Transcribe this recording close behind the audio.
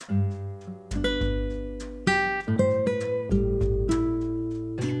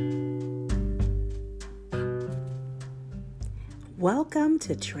Welcome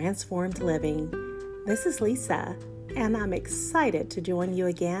to Transformed Living. This is Lisa, and I'm excited to join you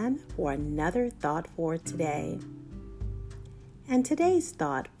again for another thought for today. And today's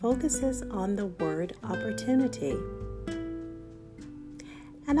thought focuses on the word opportunity.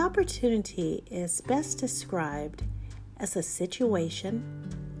 An opportunity is best described as a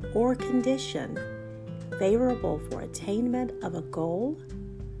situation or condition favorable for attainment of a goal,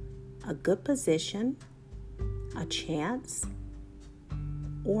 a good position, a chance,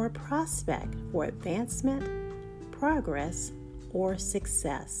 or a prospect for advancement, progress, or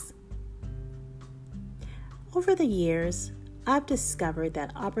success. Over the years, I've discovered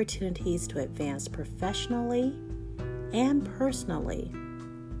that opportunities to advance professionally and personally,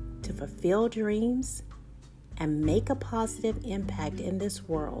 to fulfill dreams, and make a positive impact in this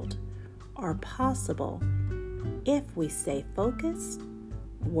world are possible if we stay focused,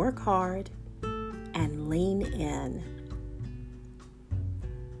 work hard, and lean in.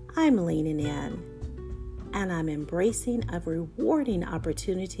 I'm leaning in, and I'm embracing a rewarding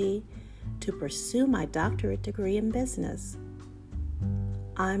opportunity to pursue my doctorate degree in business.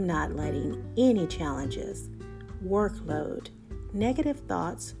 I'm not letting any challenges, workload, negative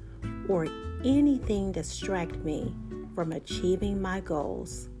thoughts, or anything distract me from achieving my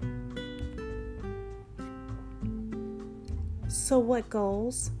goals. So what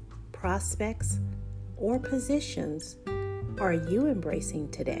goals, prospects, or positions are you embracing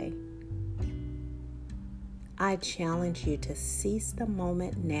today? I challenge you to seize the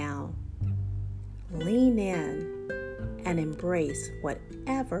moment now. Lean in and embrace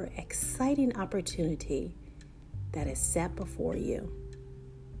whatever exciting opportunity that is set before you.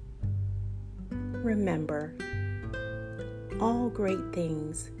 Remember, all great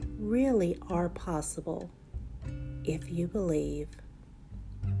things really are possible if you believe.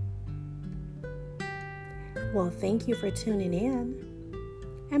 Well, thank you for tuning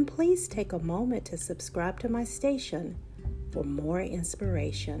in, and please take a moment to subscribe to my station for more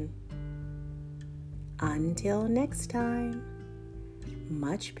inspiration. Until next time,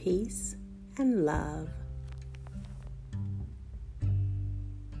 much peace and love.